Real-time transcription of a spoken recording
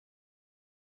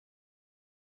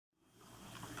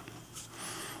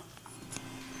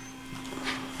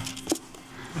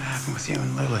happened with you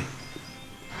and Lily?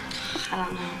 I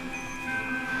don't know.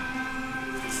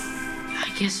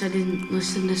 I guess I didn't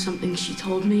listen to something she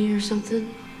told me or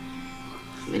something.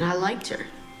 I mean, I liked her.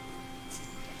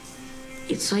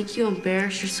 It's like you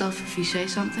embarrass yourself if you say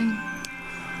something,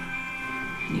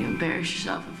 and you embarrass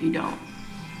yourself if you don't.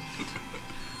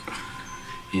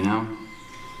 You know,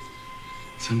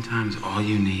 sometimes all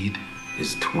you need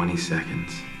is 20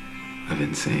 seconds of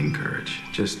insane courage.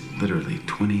 Just literally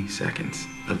 20 seconds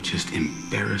of just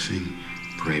embarrassing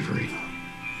bravery.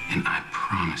 And I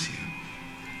promise you,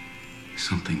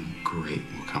 something great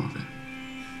will come of it.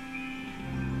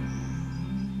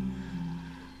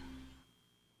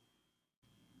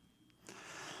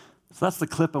 So that's the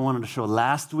clip I wanted to show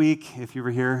last week, if you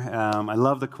were here. I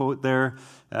love the quote there.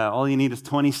 All you need is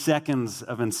 20 seconds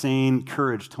of insane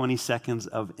courage, 20 seconds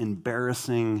of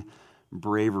embarrassing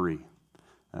bravery.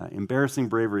 Embarrassing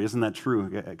bravery, isn't that true?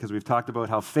 Because we've talked about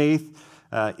how faith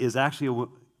is actually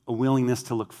a willingness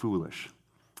to look foolish.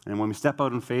 And when we step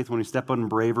out in faith, when we step out in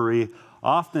bravery,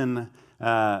 often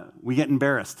we get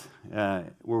embarrassed.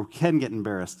 We can get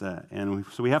embarrassed. So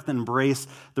we have to embrace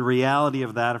the reality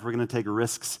of that if we're going to take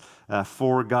risks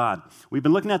for God. We've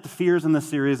been looking at the fears in this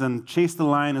series, and Chase the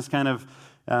Lion has kind of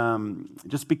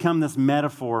just become this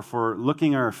metaphor for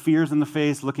looking our fears in the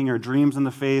face, looking our dreams in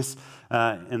the face.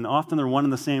 And often they're one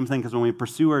and the same thing, because when we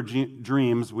pursue our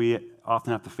dreams, we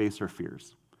often have to face our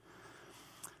fears.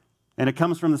 And it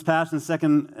comes from this passage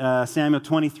in 2 Samuel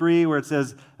 23, where it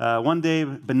says, one day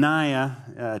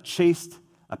Benaiah chased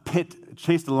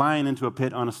a lion into a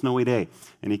pit on a snowy day.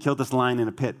 And he killed this lion in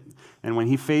a pit. And when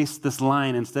he faced this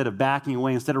lion, instead of backing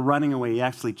away, instead of running away, he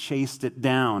actually chased it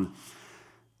down.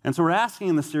 And so we're asking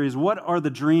in this series, what are the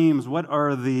dreams, what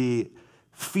are the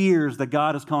fears that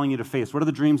God is calling you to face? What are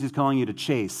the dreams he's calling you to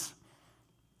chase?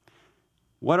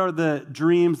 What are the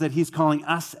dreams that he's calling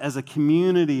us as a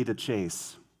community to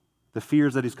chase? The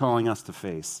fears that he's calling us to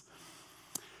face.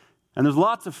 And there's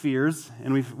lots of fears,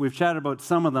 and we've chatted about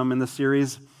some of them in this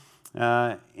series.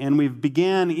 And we've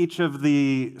began each of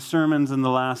the sermons in the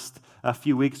last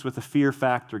few weeks with a fear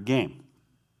factor game.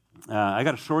 I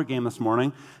got a short game this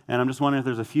morning, and I'm just wondering if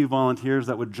there's a few volunteers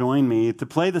that would join me to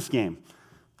play this game.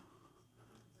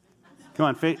 Come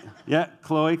on, Faith. Yeah,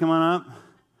 Chloe, come on up.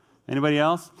 Anybody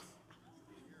else?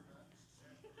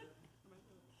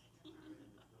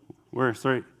 Where?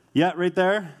 Sorry. Yeah, right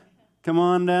there. Come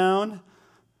on down.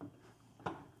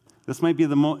 This might be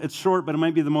it's short, but it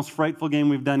might be the most frightful game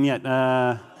we've done yet.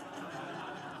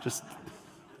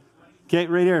 Okay,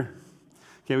 right here.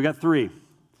 Okay, we got 3.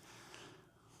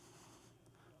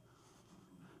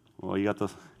 Well, you got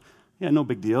those, no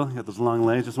big deal. You got those long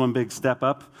legs, just one big step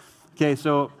up. Okay,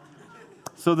 so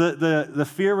the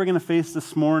fear we're going to face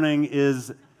this morning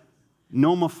is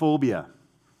nomophobia.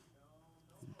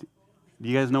 Do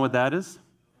you guys know what that is?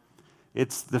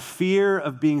 It's the fear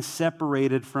of being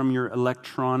separated from your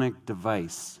electronic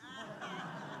device.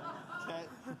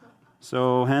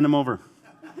 So hand them over.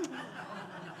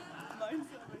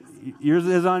 Yours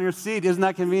is on your seat. Isn't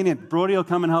that convenient? Brody will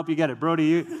come and help you get it.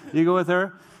 Brody, you go with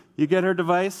her. You get her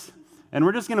device. And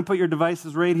we're just going to put your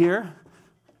devices right here.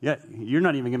 Yeah, you're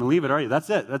not even going to leave it, are you? That's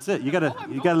it. You got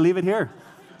to leave it here.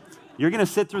 You're going to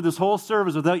sit through this whole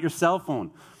service without your cell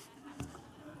phone.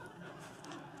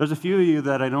 There's a few of you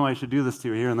that I know I should do this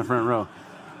to here in the front row.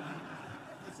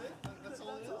 That's it?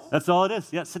 That's all it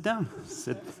is. Yeah, sit down.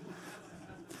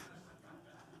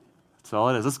 That's all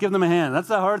it is. Let's give them a hand.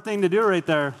 That's a hard thing to do right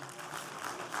there.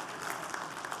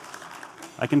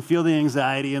 I can feel the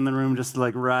anxiety in the room just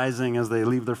like rising as they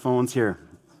leave their phones here.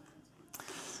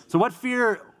 So what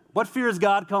fear is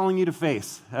God calling you to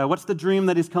face? What's the dream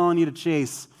that he's calling you to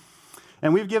chase?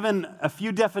 And we've given a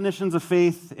few definitions of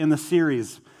faith in the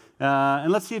series.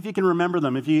 And let's see if you can remember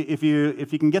them. If you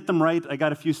can get them right, I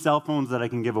got a few cell phones that I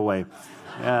can give away.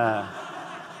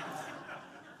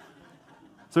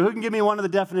 So who can give me one of the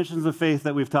definitions of faith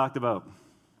that we've talked about?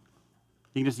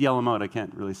 You can just yell them out. I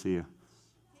can't really see you.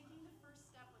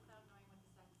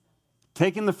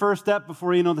 Taking the first step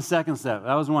before you know the second step.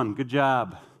 That was one. Good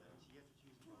job.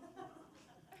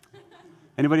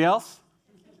 Anybody else?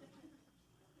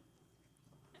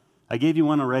 I gave you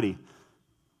one already.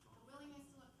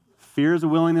 Fear is a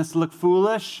willingness to look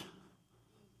foolish.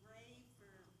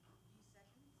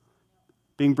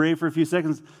 Being brave for a few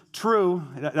seconds. True.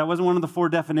 That wasn't one of the 4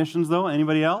 definitions, though.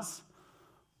 Anybody else?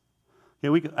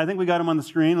 Okay, I think we got them on the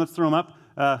screen. Let's throw them up.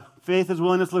 Faith is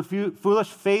willingness to look foolish.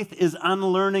 Faith is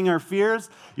unlearning our fears.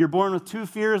 You're born with 2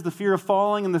 fears, the fear of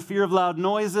falling and the fear of loud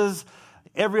noises.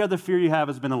 Every other fear you have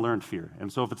has been a learned fear.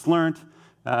 And so if it's learned,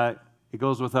 it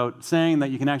goes without saying that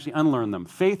you can actually unlearn them.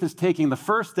 Faith is taking the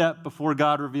first step before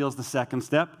God reveals the second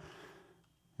step.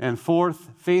 And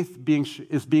fourth, faith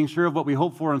is being sure of what we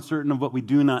hope for and certain of what we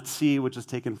do not see, which is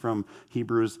taken from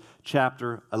Hebrews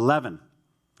chapter 11.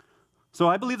 So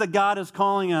I believe that God is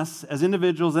calling us as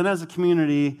individuals and as a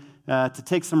community to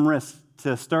take some risks,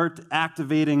 to start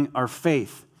activating our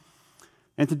faith.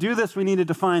 And to do this, we need to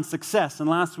define success. And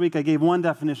last week I gave one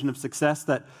definition of success,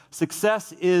 that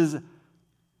success is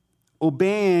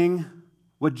obeying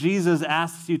what Jesus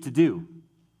asks you to do.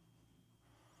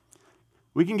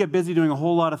 We can get busy doing a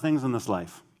whole lot of things in this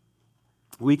life.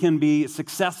 We can be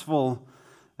successful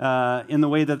in the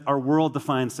way that our world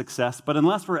defines success, but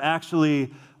unless we're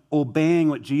actually obeying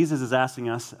what Jesus is asking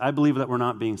us, I believe that we're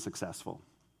not being successful.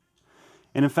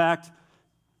 And in fact,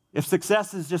 if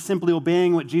success is just simply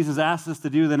obeying what Jesus asks us to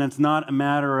do, then it's not a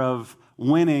matter of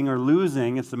winning or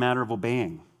losing, it's a matter of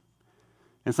obeying.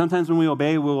 And sometimes when we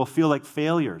obey, we will feel like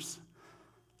failures.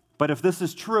 But if this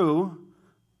is true,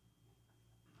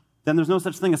 then there's no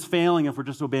such thing as failing if we're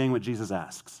just obeying what Jesus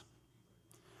asks.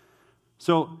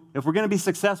 So if we're going to be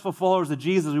successful followers of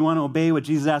Jesus, we want to obey what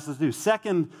Jesus asks us to do.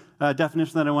 Second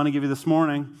definition that I want to give you this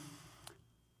morning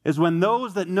is when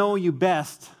those that know you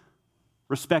best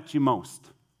respect you most.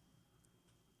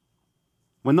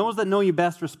 When those that know you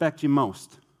best respect you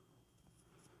most.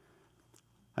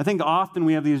 I think often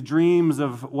we have these dreams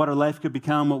of what our life could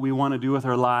become, what we want to do with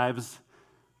our lives,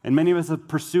 and many of us have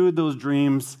pursued those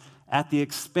dreams at the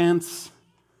expense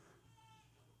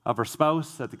of our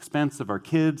spouse, at the expense of our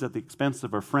kids, at the expense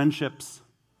of our friendships.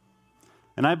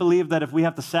 And I believe that if we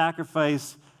have to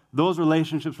sacrifice those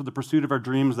relationships for the pursuit of our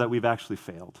dreams, that we've actually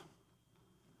failed.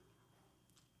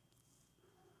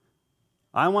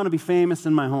 I want to be famous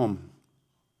in my home.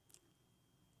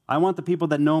 I want the people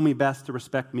that know me best to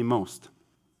respect me most.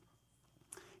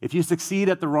 If you succeed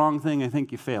at the wrong thing, I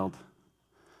think you failed.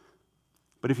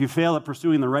 But if you fail at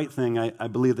pursuing the right thing, I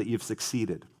believe that you've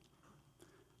succeeded.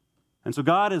 And so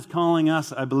God is calling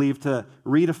us, I believe, to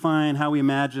redefine how we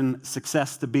imagine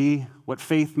success to be, what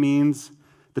faith means,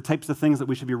 the types of things that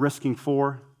we should be risking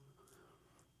for.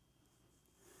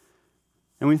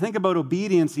 And when we think about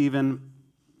obedience even,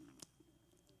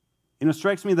 it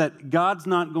strikes me that God's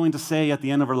not going to say at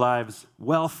the end of our lives,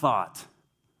 well thought,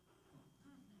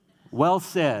 well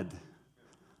said.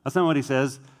 That's not what he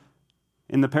says.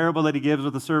 In the parable that he gives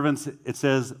with the servants, it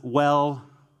says, well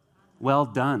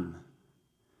done.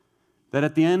 That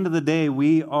at the end of the day,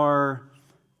 we are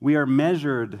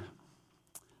measured,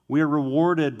 we are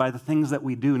rewarded by the things that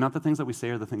we do, not the things that we say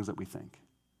or the things that we think.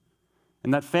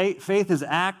 And that faith is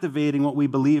activating what we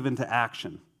believe into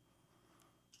action.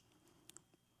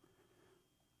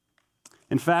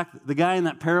 In fact, the guy in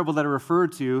that parable that I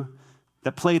referred to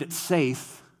that played it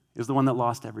safe is the one that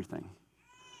lost everything.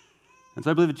 And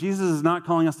so I believe that Jesus is not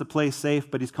calling us to play safe,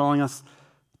 but he's calling us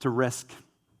to risk.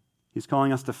 He's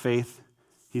calling us to faith.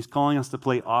 He's calling us to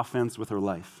play offense with our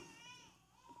life.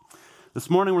 This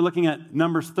morning we're looking at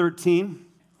Numbers 13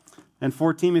 and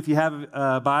 14. If you have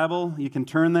a Bible, you can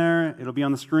turn there. It'll be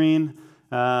on the screen.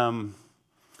 We're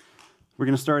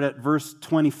going to start at verse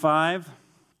 25.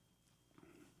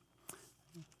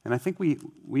 And I think we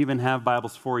even have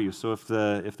Bibles for you. So if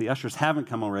the ushers haven't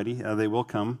come already, they will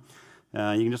come. You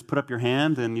can just put up your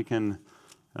hand and you can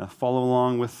follow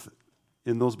along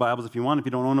in those Bibles if you want. If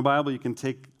you don't own a Bible, you can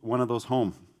take one of those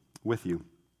home with you.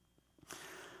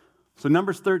 So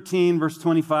Numbers 13, verse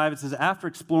 25, it says, after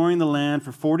exploring the land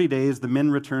for 40 days, the men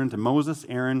returned to Moses,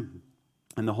 Aaron,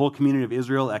 and the whole community of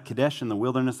Israel at Kadesh in the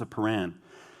wilderness of Paran.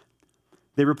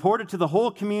 They reported to the whole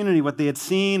community what they had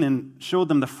seen and showed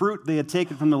them the fruit they had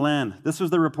taken from the land. This was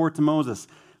their report to Moses.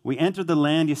 We entered the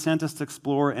land you sent us to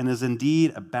explore, and is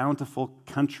indeed a bountiful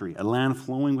country, a land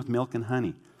flowing with milk and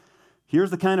honey. Here's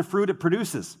the kind of fruit it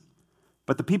produces.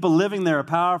 But the people living there are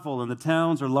powerful, and the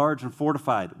towns are large and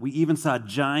fortified. We even saw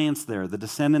giants there, the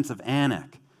descendants of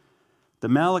Anak. The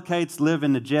Amalekites live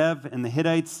in Negev, and the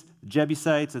Hittites,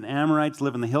 Jebusites, and Amorites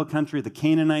live in the hill country. The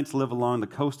Canaanites live along the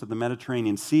coast of the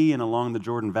Mediterranean Sea and along the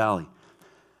Jordan Valley.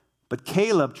 But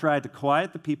Caleb tried to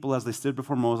quiet the people as they stood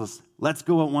before Moses. Let's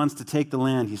go at once to take the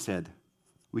land, he said.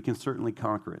 We can certainly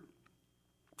conquer it.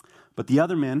 But the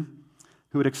other men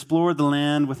who had explored the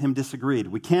land with him disagreed.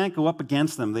 We can't go up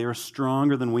against them. They are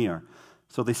stronger than we are.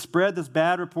 So they spread this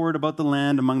bad report about the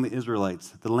land among the Israelites.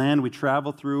 The land we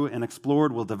traveled through and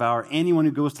explored will devour anyone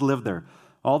who goes to live there.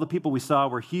 All the people we saw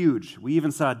were huge. We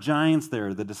even saw giants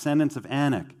there, the descendants of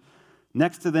Anak.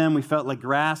 Next to them, we felt like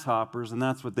grasshoppers, and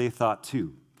that's what they thought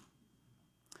too.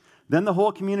 Then the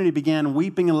whole community began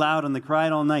weeping aloud, and they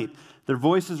cried all night. Their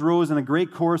voices rose in a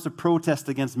great chorus of protest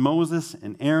against Moses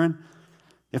and Aaron.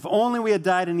 If only we had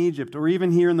died in Egypt, or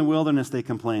even here in the wilderness, they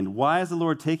complained. Why is the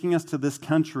Lord taking us to this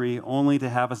country only to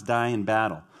have us die in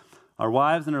battle? Our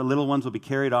wives and our little ones will be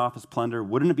carried off as plunder.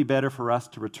 Wouldn't it be better for us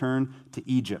to return to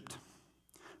Egypt?"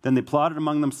 Then they plotted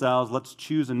among themselves, "Let's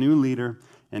choose a new leader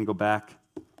and go back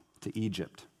to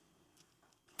Egypt."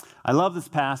 I love this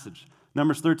passage.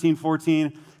 Numbers 13,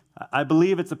 14. I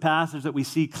believe it's a passage that we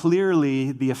see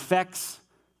clearly the effects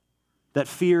that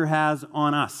fear has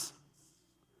on us.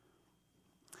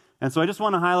 And so I just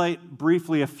want to highlight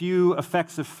briefly a few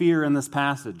effects of fear in this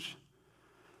passage.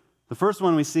 The first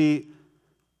one we see,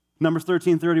 Numbers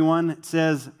 13:31, it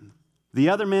says, "The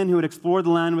other men who had explored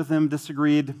the land with him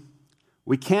disagreed.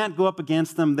 'We can't go up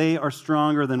against them. They are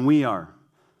stronger than we are.'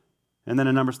 And then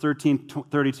in Numbers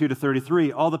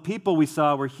 13:32-33, 'All the people we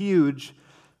saw were huge.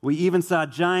 We even saw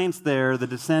giants there, the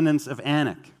descendants of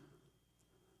Anak.'"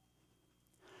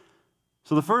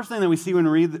 So the first thing that we see when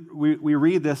we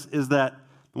read this is that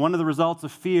one of the results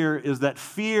of fear is that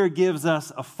fear gives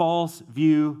us a false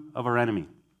view of our enemy.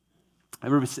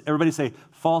 Everybody say,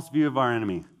 false view of our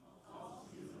enemy.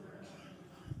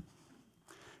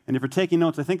 And if you're taking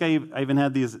notes, I think I even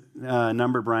had these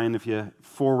numbered, Brian, if you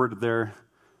forward there.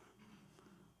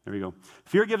 There we go.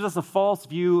 Fear gives us a false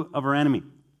view of our enemy.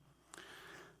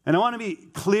 And I want to be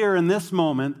clear in this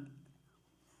moment,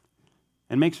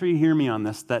 and make sure you hear me on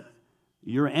this, that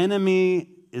your enemy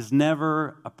is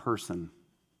never a person.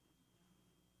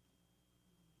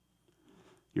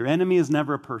 Your enemy is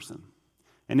never a person.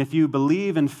 And if you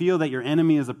believe and feel that your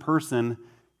enemy is a person,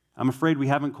 I'm afraid we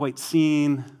haven't quite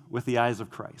seen with the eyes of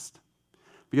Christ.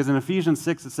 Because in Ephesians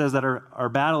 6, it says that our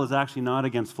battle is actually not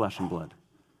against flesh and blood,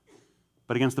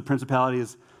 but against the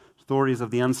principalities, authorities of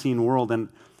the unseen world.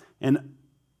 And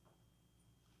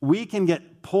we can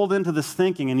get pulled into this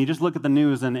thinking, and you just look at the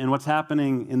news, and what's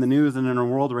happening in the news and in our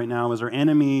world right now is our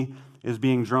enemy is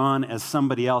being drawn as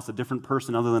somebody else, a different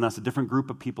person other than us, a different group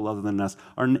of people other than us.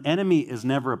 Our enemy is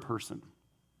never a person.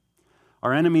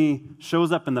 Our enemy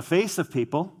shows up in the face of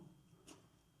people.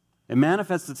 It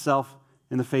manifests itself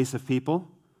in the face of people.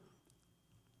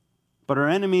 But our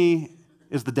enemy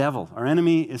is the devil. Our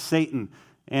enemy is Satan.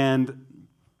 And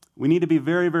we need to be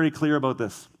very, very clear about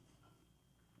this.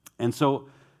 And so,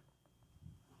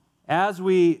 as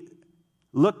we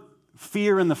look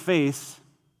fear in the face,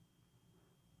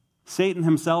 Satan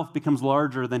himself becomes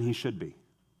larger than he should be.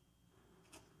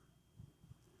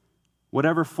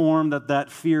 Whatever form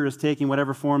that fear is taking,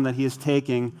 whatever form that he is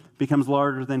taking, becomes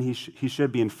larger than he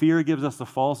should be. And fear gives us a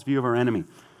false view of our enemy.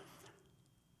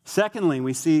 Secondly,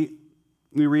 we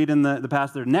read in the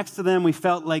passage there, "Next to them we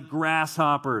felt like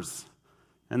grasshoppers."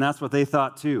 And that's what they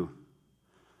thought too.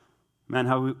 Man,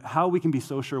 how we can be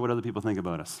so sure what other people think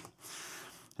about us.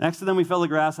 Next to them we felt like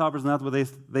grasshoppers, and that's what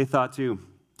they thought too.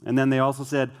 And then they also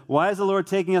said, "Why is the Lord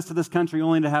taking us to this country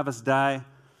only to have us die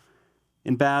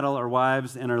in battle? Our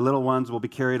wives and our little ones will be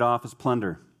carried off as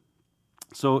plunder."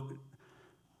 So,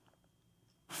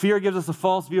 fear gives us a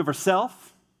false view of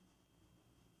ourselves.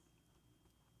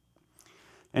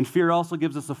 And fear also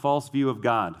gives us a false view of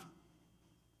God.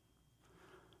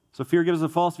 So fear gives us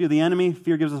a false view of the enemy.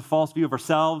 Fear gives us a false view of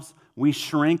ourselves. We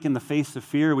shrink in the face of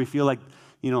fear. We feel like,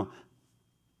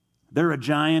 they're a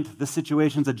giant. This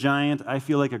situation's a giant. I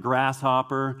feel like a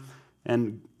grasshopper.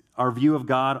 And our view of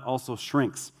God also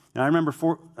shrinks. And I remember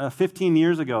 15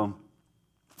 years ago,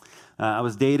 I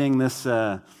was dating this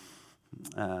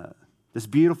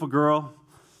beautiful girl.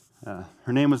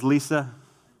 Her name was Lisa.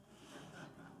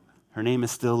 Her name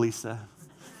is still Lisa.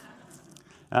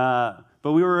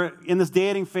 But we were in this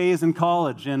dating phase in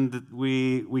college, and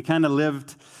we kind of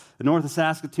lived north of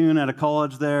Saskatoon at a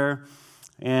college there,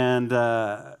 and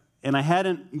I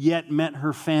hadn't yet met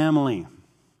her family.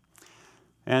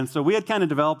 And so we had kind of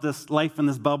developed this life in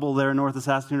this bubble there north of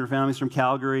Saskatoon. Her family's from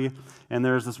Calgary, and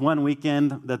there was this one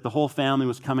weekend that the whole family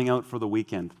was coming out for the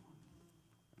weekend.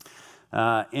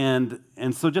 And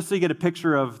so just so you get a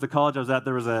picture of the college I was at,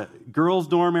 there was a girls'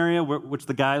 dorm area which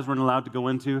the guys weren't allowed to go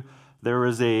into. There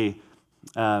was a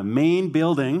main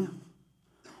building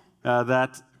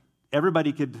that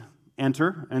everybody could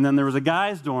enter, and then there was a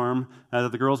guys' dorm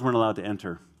that the girls weren't allowed to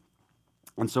enter.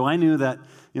 And so I knew that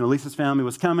Lisa's family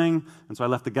was coming, and so I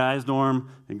left the guys' dorm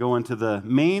and go into the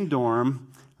main dorm,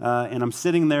 and I'm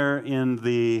sitting there in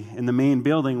the main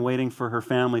building waiting for her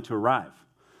family to arrive.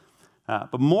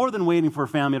 But more than waiting for her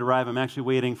family to arrive, I'm actually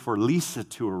waiting for Lisa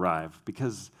to arrive,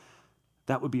 because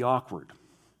that would be awkward.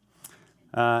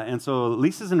 And so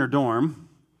Lisa's in her dorm,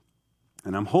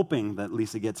 and I'm hoping that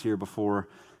Lisa gets here before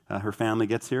her family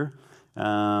gets here,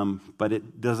 but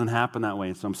it doesn't happen that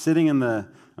way. So I'm sitting in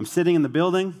the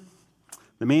building,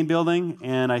 the main building,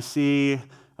 and I see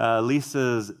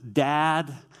Lisa's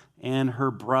dad and her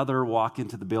brother walk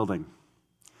into the building.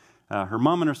 Her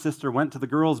mom and her sister went to the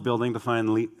girls' building to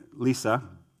find Lisa,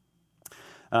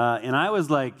 And I was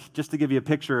like, just to give you a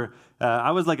picture,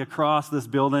 I was like across this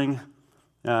building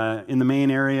in the main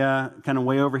area, kind of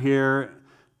way over here,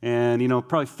 and,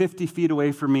 probably 50 feet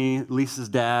away from me, Lisa's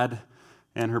dad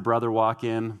and her brother walk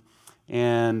in,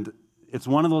 and it's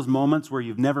one of those moments where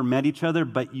you've never met each other,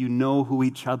 but you know who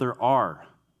each other are.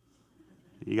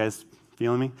 You guys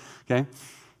feeling me? Okay.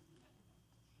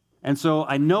 And so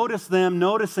I noticed them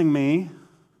noticing me,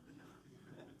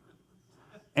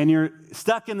 and you're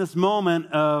stuck in this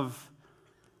moment of,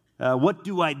 what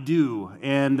do I do?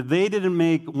 And they didn't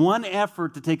make one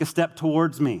effort to take a step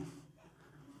towards me.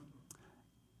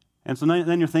 And so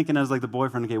then you're thinking as like the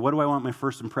boyfriend, okay, what do I want my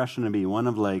first impression to be? One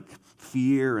of like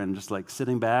fear and just like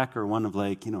sitting back, or one of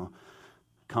like,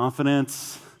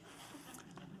 confidence?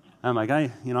 I'm like,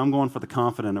 I'm going for the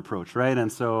confident approach, right?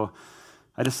 And so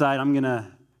I decide I'm going to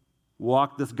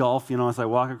walk this gulf, as I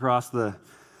walk across the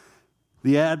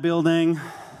ad building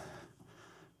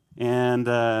and,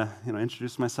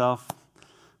 introduce myself.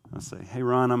 I'll say, hey,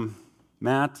 Ron, I'm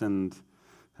Matt, and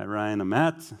hi, Ryan, I'm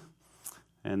Matt.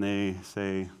 And they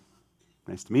say,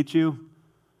 nice to meet you.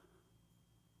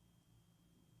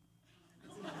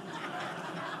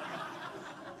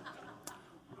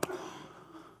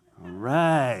 All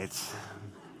right.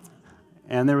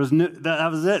 And there was that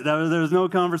was it. There was no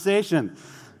conversation.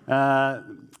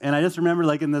 And I just remember,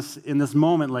 like, in this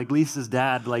moment, like Lisa's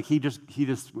dad, like he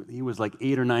was like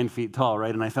 8 or 9 feet tall,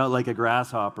 right? And I felt like a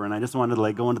grasshopper, and I just wanted to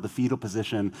like go into the fetal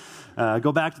position,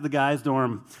 go back to the guys'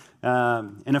 dorm,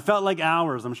 and it felt like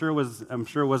hours. I'm sure it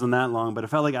wasn't that long, but it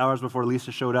felt like hours before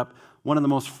Lisa showed up. One of the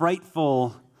most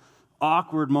frightful,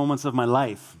 awkward moments of my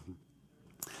life.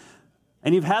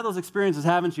 And you've had those experiences,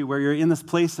 haven't you, where you're in this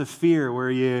place of fear,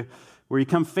 where you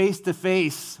come face to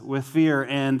face with fear,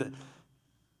 and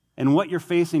what you're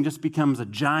facing just becomes a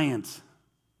giant,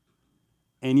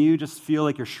 and you just feel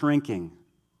like you're shrinking.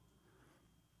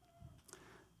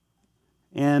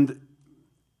 And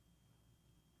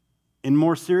in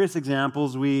more serious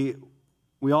examples, we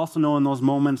also know in those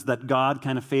moments that God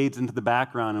kind of fades into the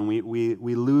background, and we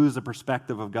lose a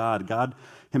perspective of God. God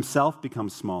himself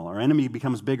becomes small. Our enemy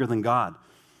becomes bigger than God.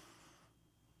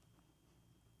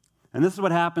 And this is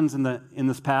what happens in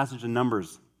this passage in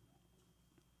Numbers.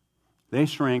 They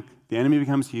shrink, the enemy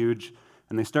becomes huge,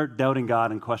 and they start doubting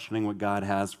God and questioning what God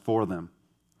has for them.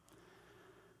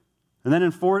 And then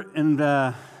in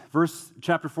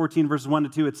chapter 14, verses 1 to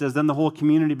 2, it says, then the whole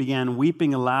community began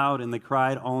weeping aloud, and they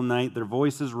cried all night. Their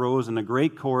voices rose in a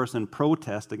great chorus in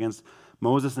protest against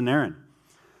Moses and Aaron.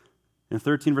 In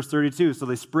 13, verse 32, so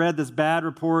they spread this bad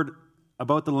report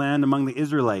about the land among the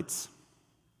Israelites.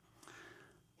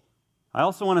 I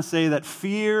also want to say that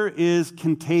fear is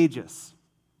contagious.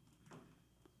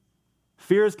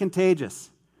 Fear is contagious.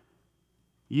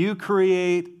 You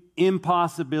create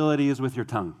impossibilities with your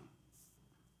tongue.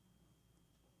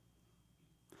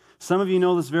 Some of you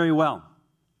know this very well.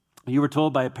 You were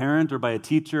told by a parent or by a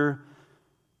teacher,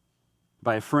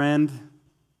 by a friend,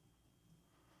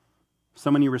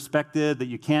 someone you respected, that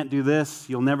you can't do this,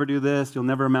 you'll never do this, you'll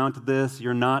never amount to this,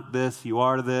 you're not this, you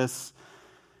are this.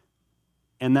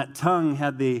 And that tongue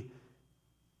had the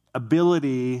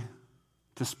ability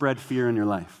to spread fear in your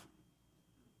life.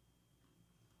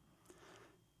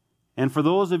 And for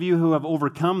those of you who have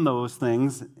overcome those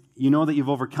things, you know that you've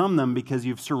overcome them because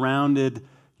you've surrounded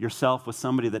yourself with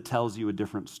somebody that tells you a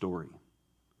different story,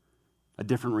 a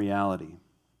different reality.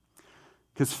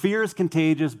 Because fear is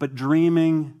contagious, but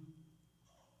dreaming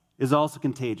is also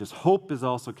contagious. Hope is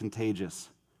also contagious.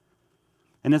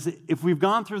 And if we've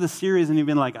gone through the series and you've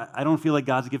been like, I don't feel like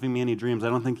God's giving me any dreams, I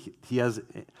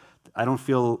don't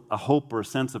feel a hope or a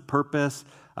sense of purpose,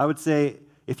 I would say,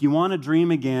 if you want to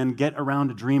dream again, get around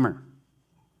a dreamer.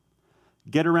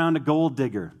 Get around a gold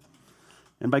digger.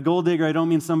 And by gold digger, I don't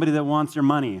mean somebody that wants your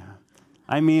money.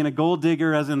 I mean a gold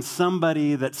digger as in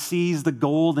somebody that sees the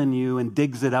gold in you and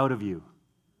digs it out of you.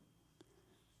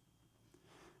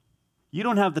 You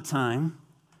don't have the time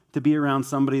to be around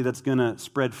somebody that's going to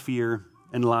spread fear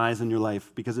and lies in your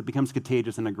life because it becomes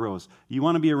contagious and it grows. You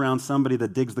want to be around somebody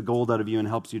that digs the gold out of you and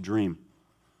helps you dream.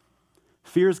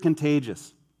 Fear is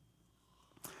contagious.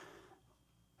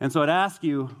 And so I'd ask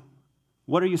you,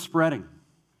 what are you spreading?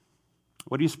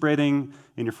 What are you spreading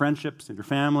in your friendships, in your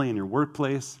family, in your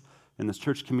workplace, in this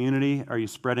church community? Are you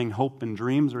spreading hope and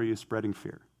dreams, or are you spreading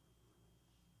fear?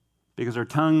 Because our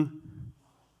tongue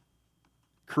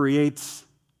creates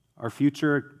our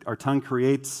future. Our tongue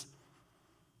creates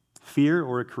fear,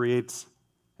 or it creates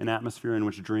an atmosphere in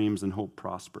which dreams and hope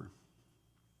prosper.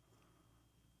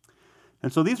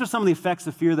 And so these are some of the effects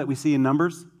of fear that we see in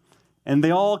Numbers. And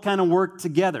they all kind of work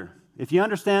together. If you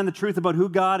understand the truth about who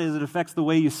God is, it affects the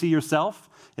way you see yourself.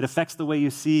 It affects the way you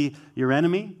see your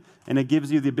enemy, and it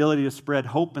gives you the ability to spread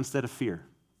hope instead of fear.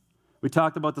 We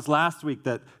talked about this last week,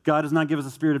 that God does not give us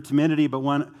a spirit of timidity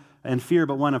and fear,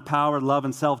 but one of power, love,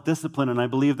 and self-discipline. And I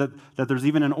believe that there's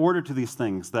even an order to these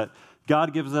things, that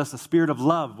God gives us a spirit of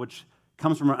love, which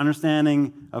comes from our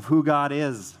understanding of who God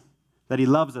is, that he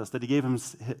loves us, that he gave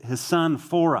his son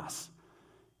for us.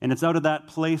 And it's out of that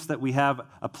place that we have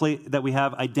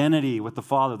identity with the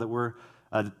Father, that we're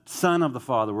a son of the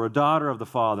Father, we're a daughter of the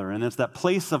Father. And it's that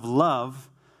place of love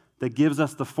that gives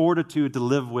us the fortitude to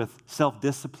live with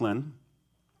self-discipline,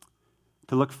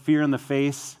 to look fear in the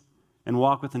face and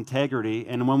walk with integrity.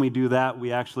 And when we do that,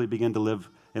 we actually begin to live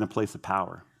in a place of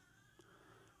power.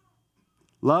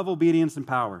 Love, obedience, and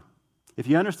power. If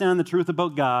you understand the truth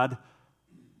about God,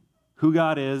 who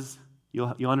God is,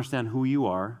 you'll understand who you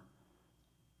are,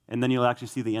 and then you'll actually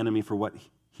see the enemy for what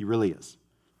he really is.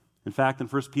 In fact, in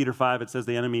 1 Peter 5, it says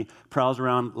the enemy prowls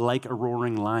around like a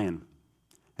roaring lion.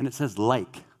 And it says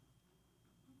like,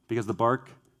 because the bark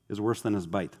is worse than his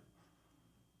bite.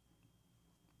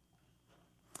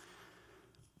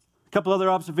 A couple other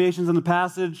observations in the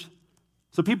passage.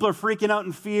 So people are freaking out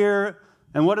in fear,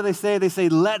 and what do they say? They say,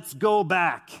 let's go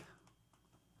back.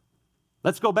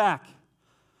 Let's go back.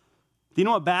 Do you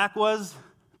know what back was?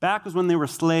 Back was when they were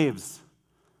slaves,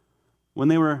 when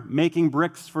they were making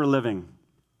bricks for a living,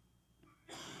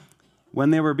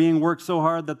 when they were being worked so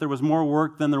hard that there was more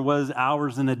work than there was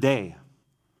hours in a day.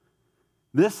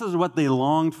 This is what they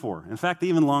longed for. In fact, they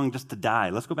even longed just to die.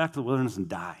 Let's go back to the wilderness and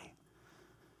die.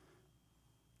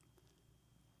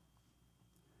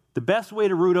 The best way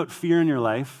to root out fear in your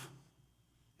life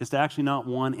is to actually not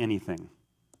want anything.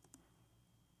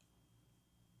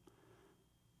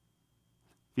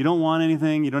 If you don't want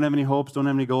anything, you don't have any hopes, don't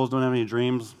have any goals, don't have any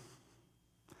dreams,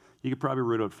 you could probably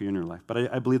root out fear in your life.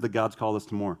 But I believe that God's called us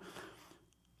to more.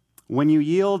 When you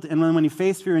yield, and when you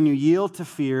face fear and you yield to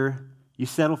fear, you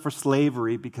settle for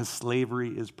slavery because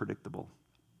slavery is predictable.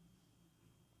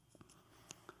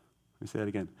 Let me say that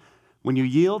again. When you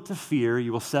yield to fear,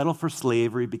 you will settle for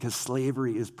slavery because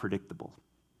slavery is predictable.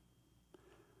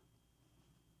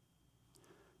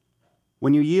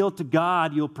 When you yield to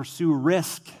God, you'll pursue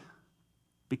risk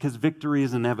because victory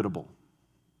is inevitable.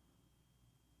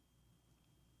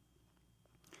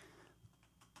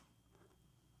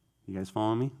 You guys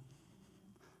following me?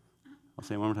 I'll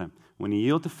say it one more time. When you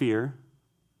yield to fear,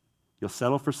 you'll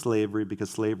settle for slavery because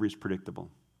slavery is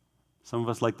predictable. Some of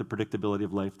us like the predictability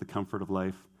of life, the comfort of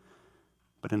life,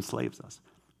 but enslaves us.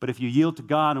 But if you yield to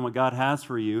God and what God has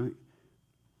for you,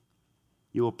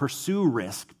 you will pursue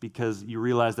risk because you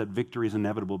realize that victory is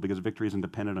inevitable because victory isn't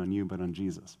dependent on you but on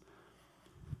Jesus.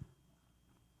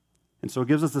 And so it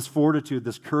gives us this fortitude,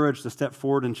 this courage to step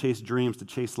forward and chase dreams, to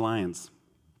chase lions.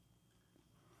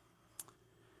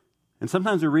 And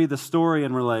sometimes we read the story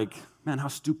and we're like, man, how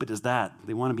stupid is that?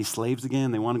 They want to be slaves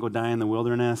again. They want to go die in the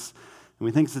wilderness. And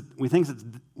we think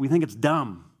it's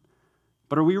dumb.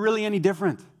 But are we really any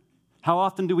different? How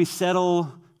often do we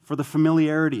settle for the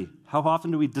familiarity? How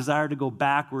often do we desire to go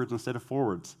backwards instead of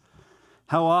forwards?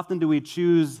 How often do we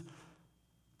choose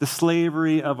the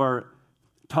slavery of our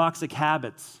toxic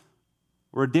habits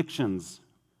or addictions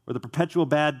or the perpetual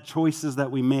bad choices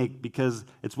that we make because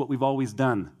it's what we've always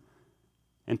done?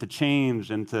 And to change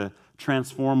and to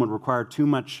transform would require too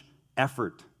much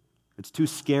effort. It's too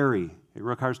scary. It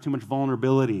requires too much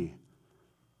vulnerability.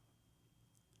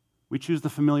 We choose the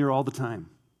familiar all the time.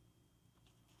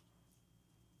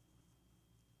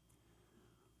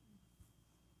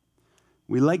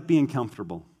 We like being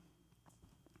comfortable.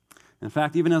 In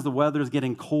fact, even as the weather is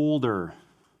getting colder,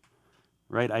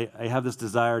 right, I have this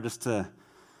desire just to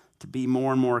be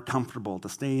more and more comfortable, to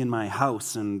stay in my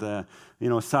house. And,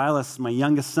 Silas, my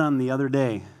youngest son, the other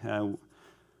day, it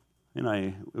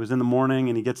was in the morning,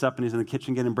 and he gets up and he's in the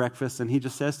kitchen getting breakfast, and he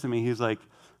just says to me, he's like,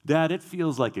 Dad, it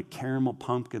feels like a caramel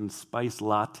pumpkin spice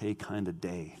latte kind of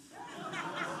day.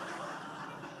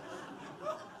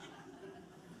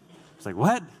 It's like,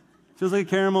 what? Feels like a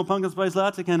caramel pumpkin spice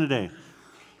latte kind of day.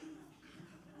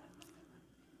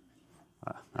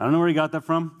 I don't know where he got that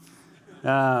from.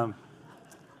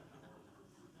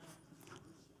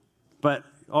 But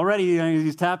already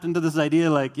he's tapped into this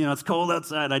idea like, it's cold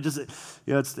outside. I think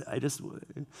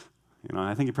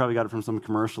he probably got it from some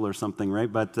commercial or something,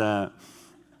 right? But,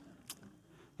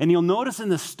 and you'll notice in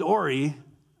the story,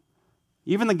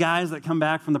 even the guys that come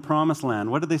back from the promised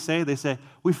land, what do they say? They say,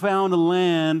 we found a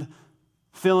land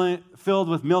filled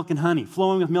with milk and honey,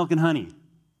 flowing with milk and honey,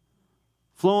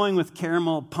 flowing with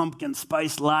caramel pumpkin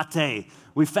spice latte.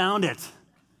 We found it.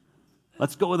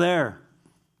 Let's go there.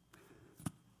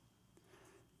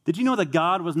 Did you know that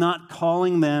God was not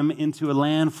calling them into a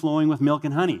land flowing with milk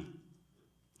and honey?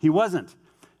 He wasn't.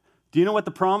 Do you know what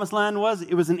the promised land was?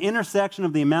 It was an intersection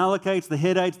of the Amalekites, the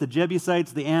Hittites, the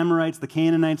Jebusites, the Amorites, the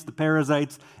Canaanites, the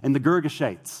Perizzites, and the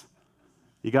Girgashites.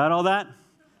 You got all that?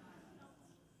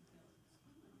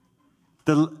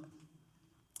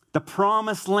 The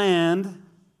promised land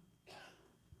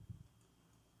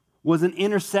was an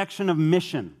intersection of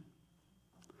mission.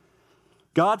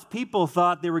 God's people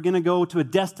thought they were going to go to a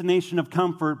destination of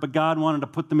comfort, but God wanted to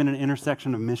put them in an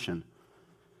intersection of mission.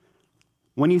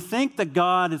 When you think that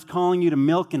God is calling you to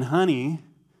milk and honey,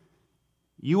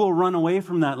 you will run away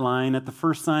from that line at the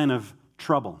first sign of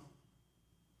trouble.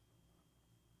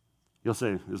 You'll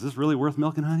say, is this really worth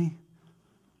milk and honey?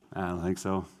 I don't think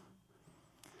so.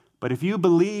 But if you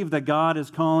believe that God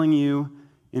is calling you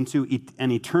into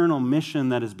an eternal mission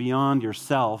that is beyond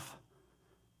yourself,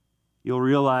 you'll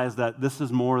realize that this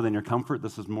is more than your comfort,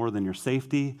 this is more than your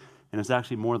safety, and it's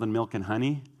actually more than milk and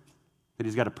honey, that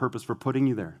He's got a purpose for putting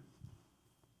you there.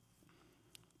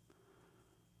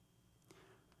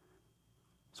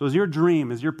 So is your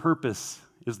dream, is your purpose,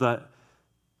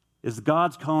 is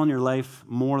God's call in your life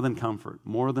more than comfort,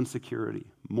 more than security,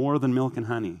 more than milk and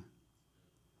honey?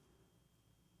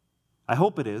 I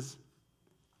hope it is,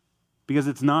 because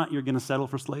it's not, you're going to settle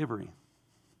for slavery.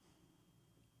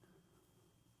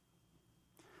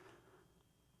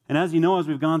 And as you know, as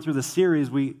we've gone through the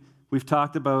series, we've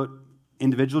talked about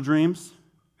individual dreams,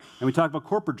 and we talk about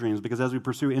corporate dreams, because as we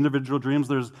pursue individual dreams,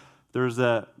 there's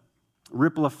a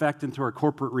ripple effect into our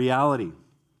corporate reality.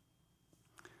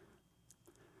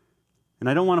 And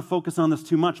I don't want to focus on this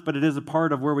too much, but it is a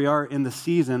part of where we are in the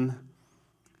season.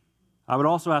 I would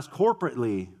also ask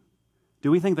corporately, do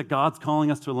we think that God's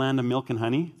calling us to a land of milk and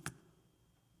honey?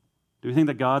 Do we think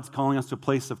that God's calling us to a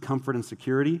place of comfort and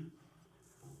security?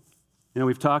 You know,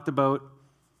 we've talked about,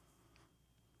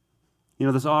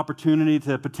 this opportunity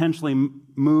to potentially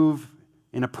move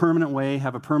in a permanent way,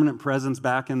 have a permanent presence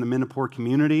back in the Minnepore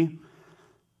community.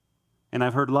 And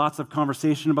I've heard lots of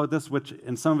conversation about this,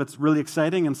 and some of it's really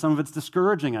exciting and some of it's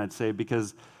discouraging, I'd say,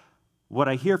 because what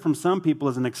I hear from some people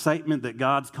is an excitement that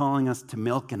God's calling us to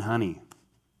milk and honey.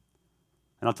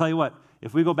 And I'll tell you what,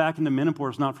 if we go back into Minnepore,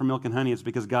 it's not for milk and honey, it's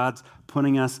because God's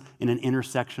putting us in an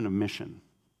intersection of mission.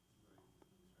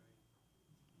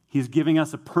 He's giving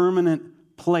us a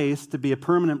permanent place to be a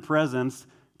permanent presence,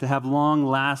 to have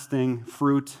long-lasting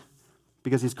fruit,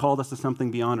 because He's called us to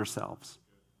something beyond ourselves.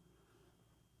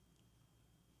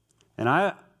 And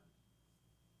I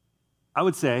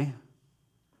would say,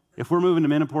 if we're moving to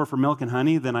Minnepore for milk and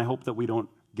honey, then I hope that we don't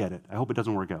get it. I hope it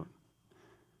doesn't work out.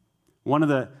 One of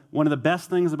the best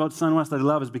things about Sunwest that I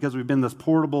love is because we've been this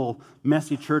portable,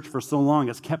 messy church for so long,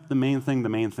 it's kept the main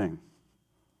thing.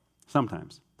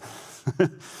 Sometimes.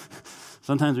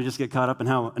 Sometimes we just get caught up in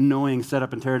how annoying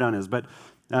setup and teardown is. But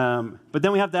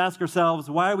then we have to ask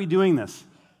ourselves, why are we doing this?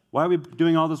 Why are we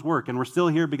doing all this work? And we're still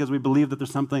here because we believe that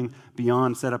there's something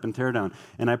beyond setup and teardown.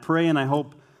 And I pray and I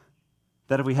hope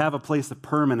that if we have a place of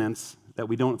permanence, that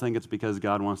we don't think it's because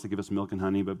God wants to give us milk and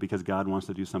honey, but because God wants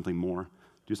to do something more,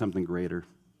 do something greater.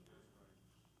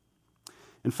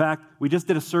 In fact, we just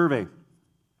did a survey.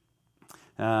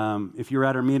 If you were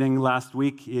at our meeting last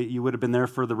week, you would have been there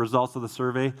for the results of the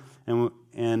survey.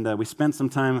 And we spent some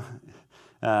time,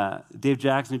 Dave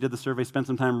Jackson, who did the survey, spent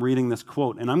some time reading this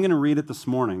quote. And I'm going to read it this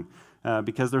morning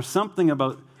because there's something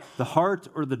about the heart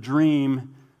or the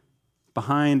dream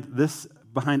behind us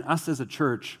as a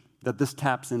church that this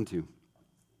taps into.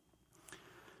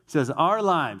 It says, our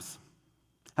lives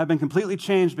have been completely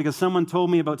changed because someone told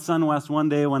me about Sunwest one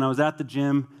day when I was at the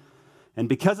gym. And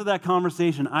because of that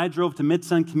conversation, I drove to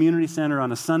Mid-Sun Community Center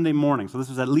on a Sunday morning. So this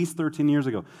was at least 13 years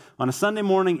ago. On a Sunday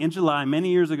morning in July, many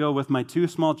years ago, with my 2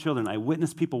 small children, I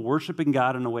witnessed people worshiping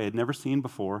God in a way I'd never seen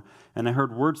before. And I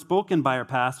heard words spoken by our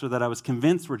pastor that I was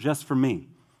convinced were just for me.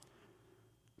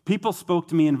 People spoke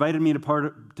to me, invited me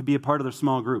to be a part of their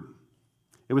small group.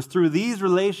 It was through these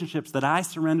relationships that I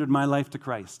surrendered my life to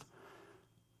Christ.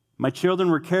 My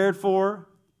children were cared for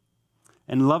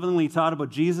and lovingly taught about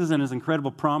Jesus and His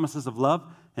incredible promises of love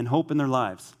and hope in their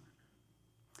lives.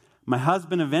 My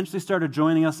husband eventually started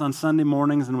joining us on Sunday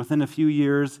mornings, and within a few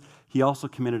years, he also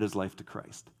committed his life to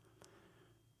Christ.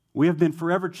 We have been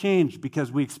forever changed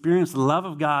because we experienced the love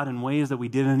of God in ways that we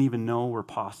didn't even know were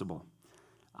possible.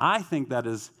 I think that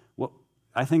is what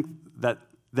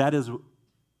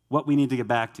we need to get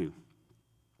back to.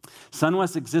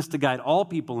 Sunwest exists to guide all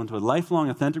people into a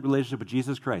lifelong, authentic relationship with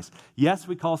Jesus Christ. Yes,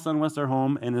 we call Sunwest our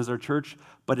home and is our church,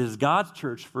 but it is God's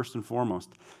church first and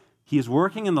foremost. He is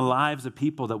working in the lives of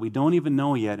people that we don't even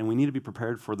know yet, and we need to be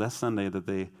prepared for this Sunday that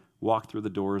they walk through the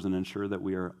doors and ensure that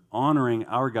we are honoring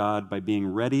our God by being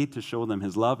ready to show them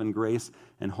his love and grace,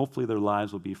 and hopefully their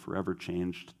lives will be forever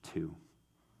changed too.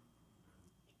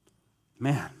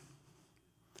 Man,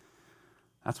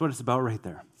 that's what it's about right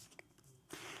there.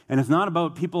 And it's not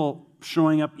about people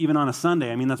showing up even on a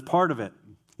Sunday. I mean, that's part of it.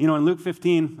 You know, in Luke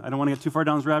 15, I don't want to get too far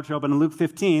down this rabbit trail, but in Luke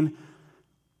 15,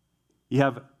 you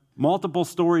have multiple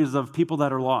stories of people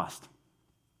that are lost.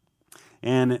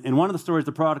 And in one of the stories,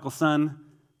 the prodigal son,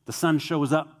 the son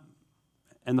shows up,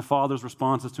 and the father's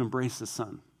response is to embrace his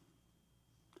son.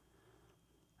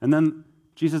 And then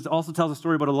Jesus also tells a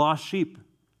story about a lost sheep.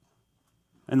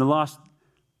 And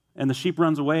the sheep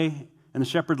runs away, and the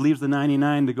shepherd leaves the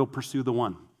 99 to go pursue the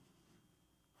one.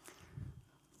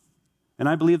 And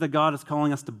I believe that God is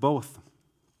calling us to both.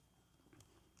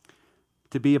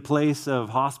 To be a place of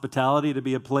hospitality, to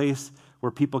be a place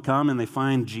where people come and they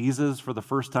find Jesus for the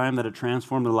first time, that it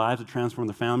transformed their lives, it transformed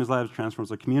their families' lives, it transforms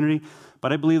their community.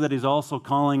 But I believe that he's also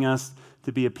calling us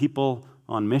to be a people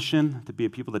on mission, to be a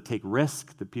people that take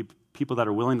risk, to be people that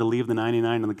are willing to leave the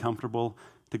 99 and the comfortable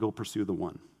to go pursue the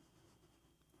one.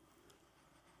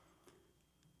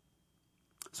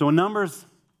 So in Numbers,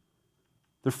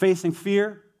 they're facing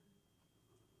fear,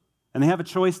 and they have a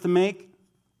choice to make.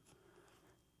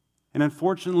 And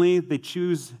unfortunately, they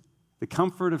choose the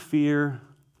comfort of fear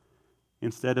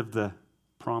instead of the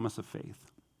promise of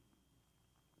faith.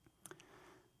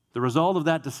 The result of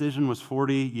that decision was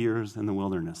 40 years in the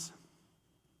wilderness.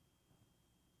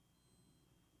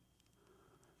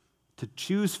 To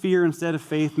choose fear instead of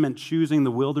faith meant choosing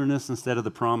the wilderness instead of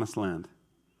the promised land.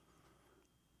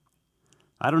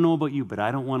 I don't know about you, but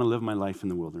I don't want to live my life in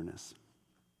the wilderness.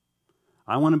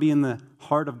 I want to be in the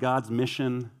heart of God's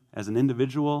mission as an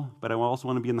individual, but I also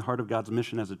want to be in the heart of God's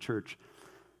mission as a church.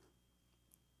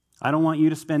 I don't want you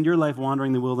to spend your life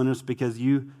wandering the wilderness because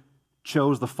you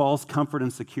chose the false comfort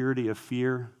and security of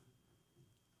fear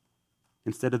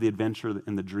instead of the adventure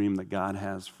and the dream that God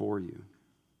has for you.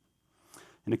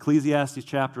 In Ecclesiastes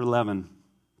chapter 11,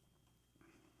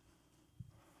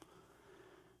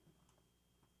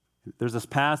 there's this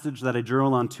passage that I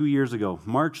journaled on 2 years ago,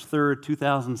 March 3rd,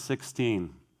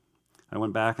 2016. I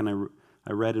went back and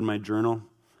I read in my journal,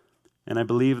 and I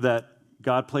believe that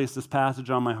God placed this passage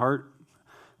on my heart,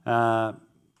 and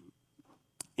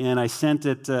I sent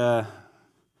it to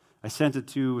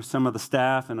some of the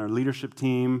staff and our leadership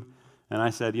team, and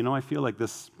I said, I feel like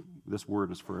this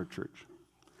word is for our church.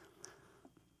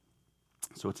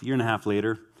 So it's a year and a half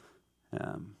later,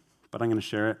 but I'm going to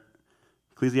share it.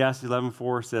 Ecclesiastes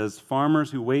 11:4 says,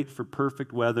 "Farmers who wait for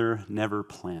perfect weather never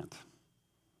plant.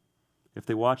 If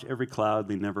they watch every cloud,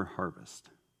 they never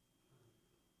harvest."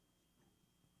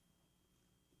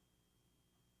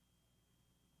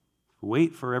 If we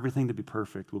wait for everything to be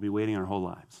perfect, we'll be waiting our whole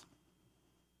lives.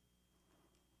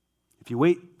 If you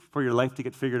wait for your life to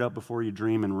get figured out before you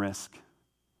dream and risk,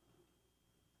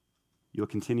 you'll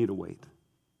continue to wait.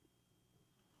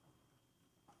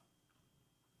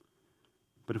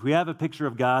 But if we have a picture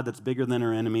of God that's bigger than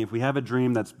our enemy, if we have a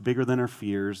dream that's bigger than our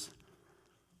fears,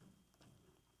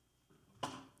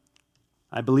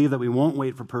 I believe that we won't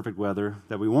wait for perfect weather,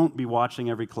 that we won't be watching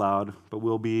every cloud, but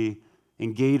we'll be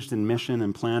engaged in mission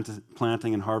and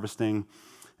planting and harvesting.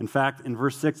 In fact, in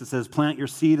verse 6 it says, "Plant your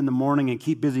seed in the morning and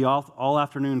keep busy all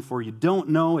afternoon, for you don't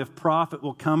know if profit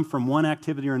will come from one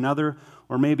activity or another,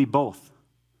 or maybe both."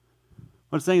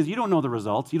 What it's saying is you don't know the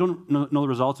results. You don't know the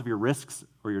results of your risks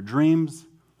or your dreams.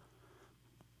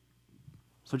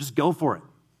 So just go for it.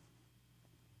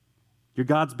 Your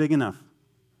God's big enough.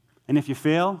 And if you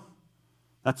fail,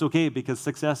 that's okay, because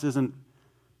success isn't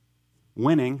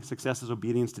winning. Success is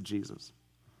obedience to Jesus.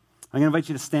 I'm going to invite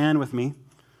you to stand with me.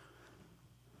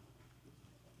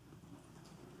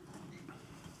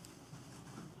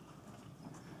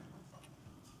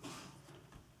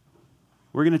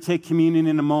 We're going to take communion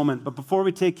in a moment, but before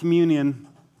we take communion,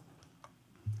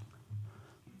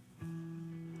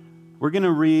 we're going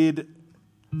to read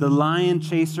the Lion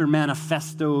Chaser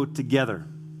Manifesto together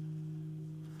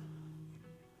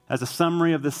as a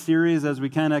summary of this series, as we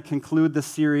kind of conclude this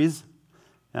series.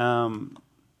 And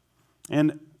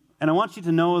I want you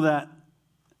to know that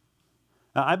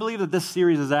I believe that this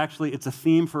series is actually, it's a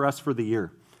theme for us for the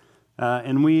year.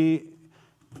 And we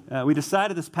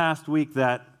decided this past week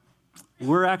that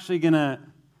we're actually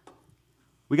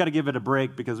we got to give it a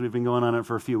break because we've been going on it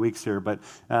for a few weeks here. But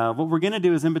what we're going to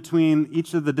do is in between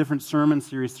each of the different sermon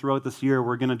series throughout this year,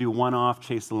 we're going to do one-off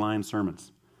Chase the Lion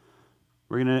sermons.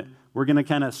 We're going to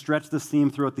kind of stretch this theme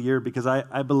throughout the year because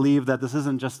I believe that this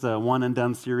isn't just a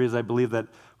one-and-done series. I believe that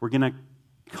we're going to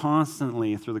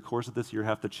constantly, through the course of this year,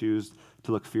 have to choose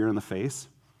to look fear in the face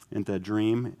and to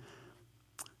dream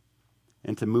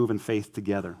and to move in faith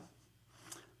together.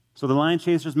 So the Lion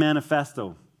Chasers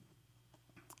Manifesto.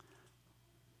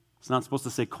 It's not supposed to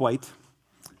say quite.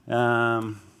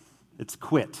 It's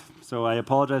quit. So I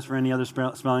apologize for any other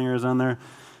spelling errors on there.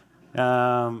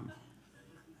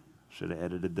 Should have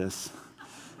edited this.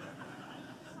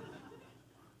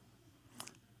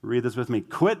 Read this with me.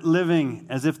 Quit living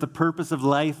as if the purpose of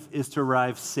life is to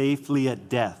arrive safely at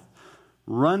death.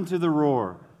 Run to the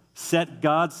roar. Set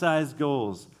God-sized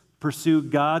goals. Pursue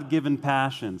God-given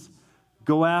passions.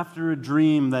 Go after a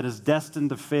dream that is destined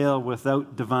to fail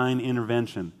without divine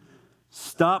intervention.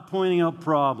 Stop pointing out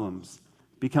problems.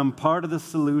 Become part of the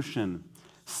solution.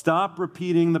 Stop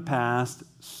repeating the past.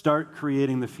 Start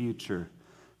creating the future.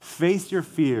 Face your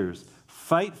fears.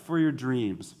 Fight for your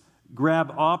dreams.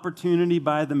 Grab opportunity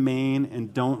by the mane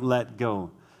and don't let go.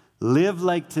 Live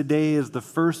like today is the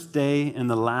first day and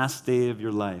the last day of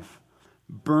your life.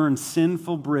 Burn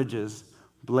sinful bridges.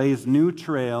 Blaze new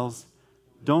trails.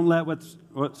 Don't let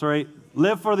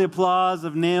live for the applause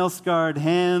of nail-scarred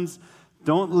hands.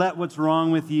 Don't let what's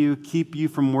wrong with you keep you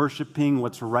from worshiping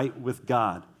what's right with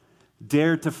God.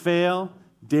 Dare to fail.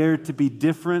 Dare to be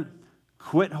different.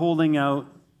 Quit holding out.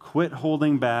 Quit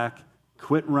holding back.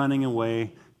 Quit running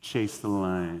away. Chase the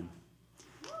lion.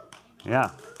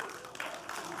 Yeah.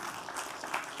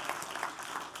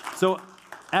 So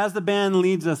as the band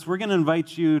leads us, we're going to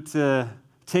invite you to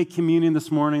take communion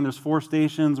this morning. There's 4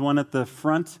 stations, one at the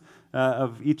front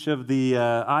of each of the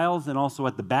aisles and also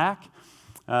at the back.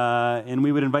 And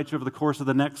we would invite you over the course of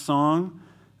the next song,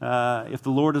 if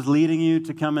the Lord is leading you,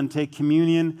 to come and take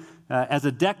communion as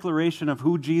a declaration of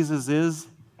who Jesus is,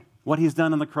 what he's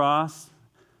done on the cross,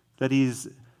 that his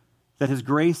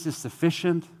grace is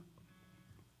sufficient.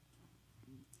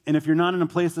 And if you're not in a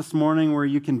place this morning where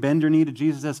you can bend your knee to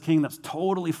Jesus as King, that's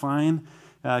totally fine.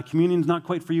 Communion's not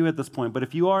quite for you at this point. But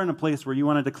if you are in a place where you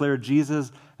want to declare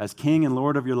Jesus as King and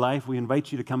Lord of your life, we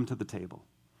invite you to come to the table.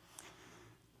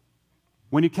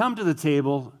 When you come to the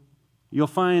table, you'll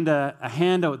find a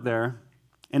handout there,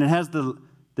 and it has the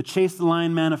Chase the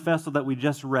Lion Manifesto that we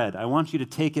just read. I want you to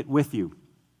take it with you.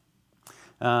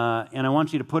 And I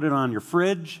want you to put it on your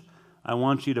fridge. I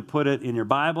want you to put it in your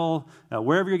Bible,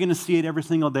 wherever you're going to see it every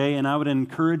single day, and I would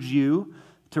encourage you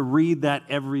to read that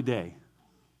every day.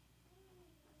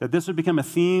 That this would become a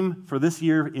theme for this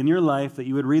year in your life, that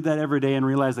you would read that every day and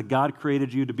realize that God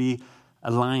created you to be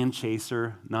a lion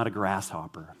chaser, not a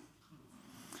grasshopper.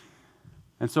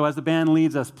 And so as the band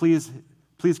leads us, please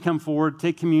come forward,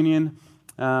 take communion.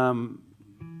 We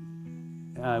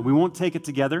won't take it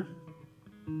together,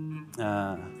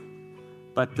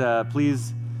 but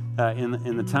please,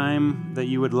 in the time that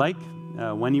you would like,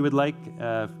 when you would like,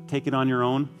 take it on your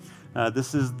own.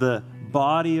 This is the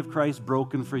body of Christ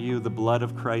broken for you, the blood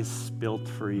of Christ spilt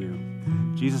for you.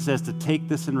 Jesus says to take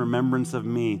this in remembrance of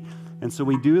me. And so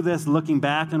we do this looking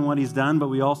back on what he's done, but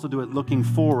we also do it looking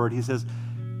forward. He says,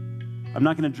 I'm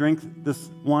not going to drink this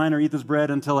wine or eat this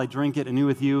bread until I drink it anew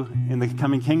with you in the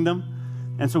coming kingdom.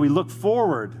 And so we look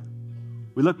forward.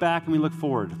 We look back and we look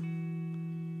forward.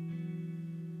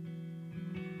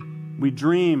 We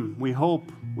dream, we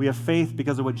hope, we have faith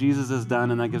because of what Jesus has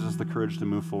done, and that gives us the courage to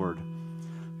move forward.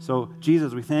 So,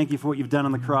 Jesus, we thank you for what you've done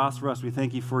on the cross for us. We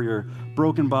thank you for your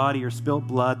broken body, your spilt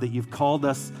blood, that you've called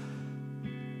us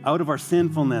out of our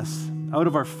sinfulness, out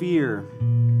of our fear,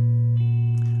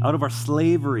 out of our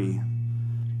slavery,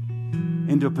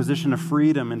 into a position of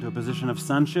freedom, into a position of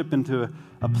sonship, into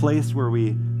a place where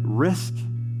we risk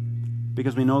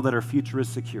because we know that our future is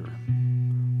secure.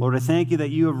 Lord, I thank you that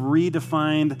you have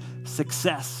redefined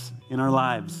success in our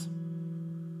lives,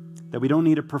 that we don't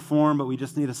need to perform, but we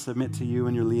just need to submit to you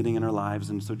and your leading in our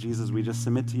lives. And so, Jesus, we just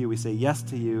submit to you. We say yes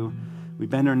to you. We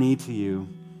bend our knee to you.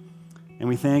 And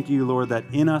we thank you, Lord, that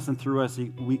in us and through us,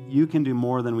 you can do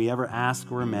more than we ever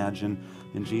ask or imagine.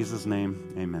 In Jesus'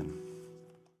 name, amen.